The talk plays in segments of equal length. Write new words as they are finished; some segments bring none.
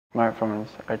Smartphones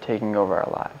are taking over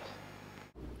our lives.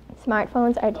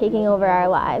 Smartphones are taking over our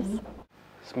lives.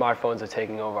 Smartphones are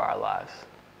taking over our lives.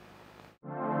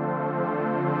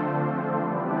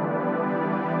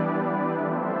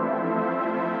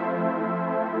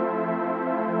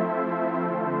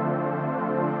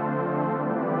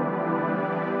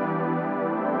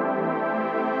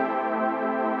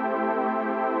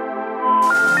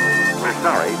 We're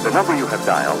sorry, the number you have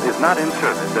dialed is not in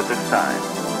service at this time.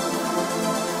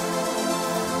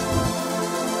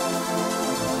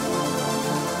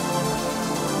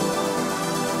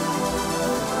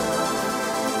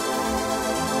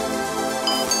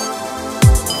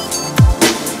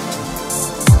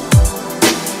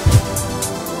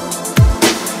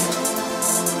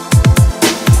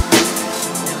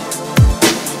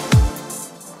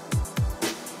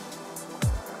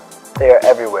 They are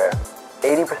everywhere.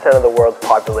 80% of the world's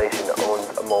population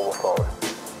owns a mobile phone.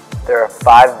 There are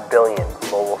 5 billion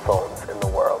mobile phones in the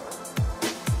world.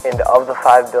 And of the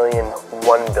 5 billion,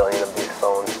 1 billion of these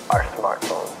phones are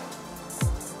smartphones.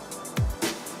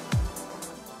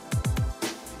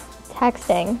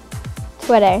 Texting,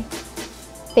 Twitter,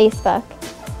 Facebook,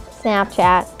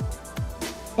 Snapchat,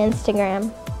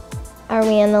 Instagram. Are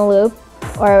we in the loop,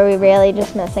 or are we really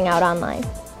just missing out on life?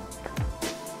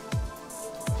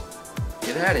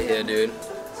 Get out of here, dude.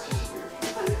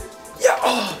 Yeah.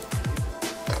 Oh.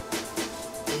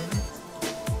 Damn it.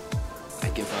 I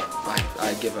give up.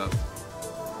 I give up.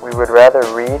 We would rather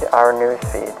read our news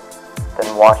feed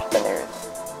than watch the news,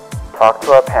 talk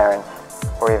to our parents,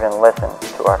 or even listen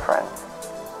to our friends.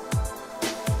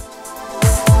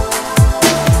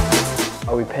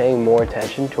 Are we paying more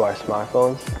attention to our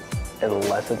smartphones and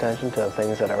less attention to the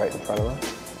things that are right in front of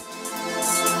us?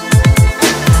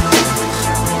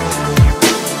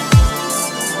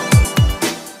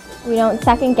 We don't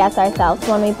second guess ourselves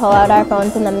when we pull out our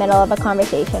phones in the middle of a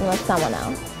conversation with someone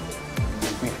else.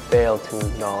 We fail to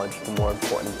acknowledge the more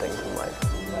important things in life.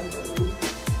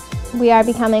 We are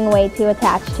becoming way too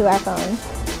attached to our phones.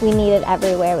 We need it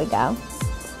everywhere we go.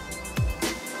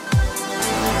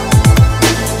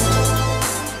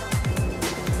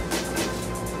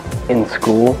 In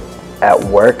school, at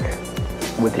work,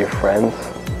 with your friends,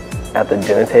 at the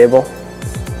dinner table,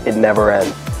 it never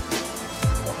ends.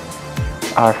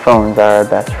 Our phones are our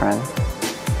best friends.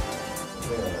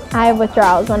 I have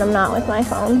withdrawals when I'm not with my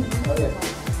phone.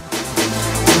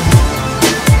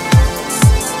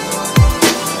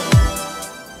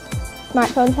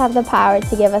 Smartphones have the power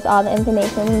to give us all the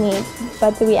information we need,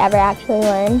 but do we ever actually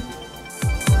learn?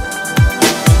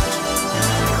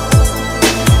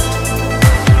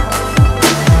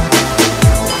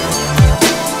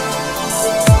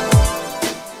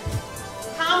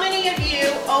 How many of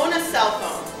you own a cell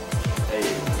phone?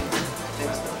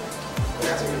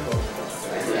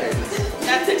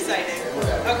 That's exciting.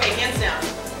 Okay, hands down.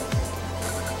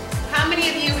 How many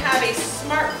of you have a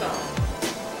smartphone?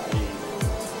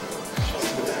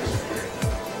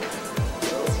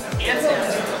 Hands down.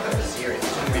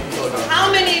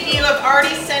 How many of you have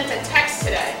already sent a text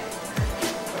today?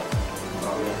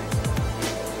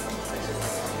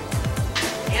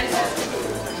 Hands down.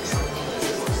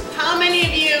 How many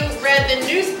of you read the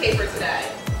newspaper today?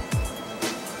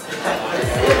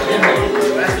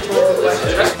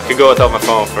 I could go without my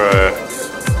phone for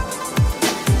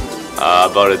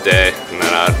about a day, and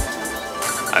then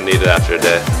I need it after a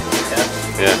day.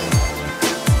 Yeah.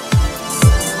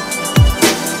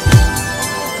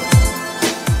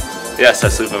 Yes, I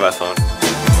sleep with my phone.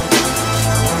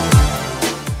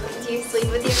 Do you sleep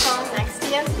with your phone next to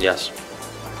you? Yes.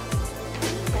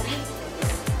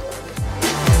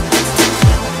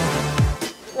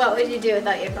 What would you do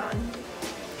without your phone?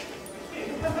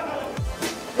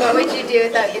 What would you do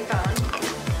without your phone?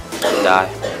 Die.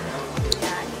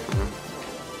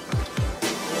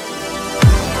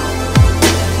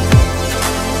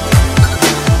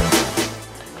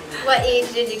 What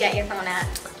age did you get your phone at?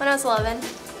 When I was 11.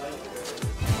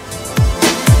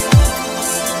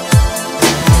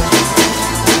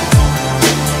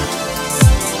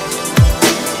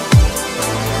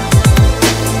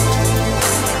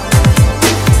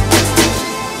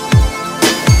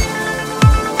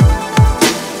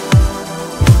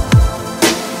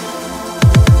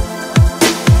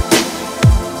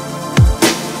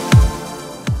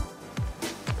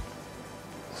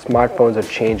 Smartphones are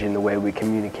changing the way we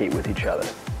communicate with each other.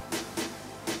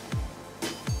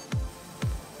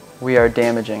 We are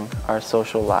damaging our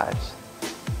social lives.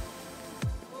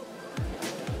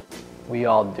 We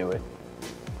all do it.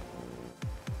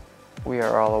 We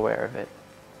are all aware of it.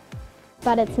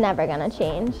 But it's never gonna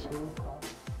change.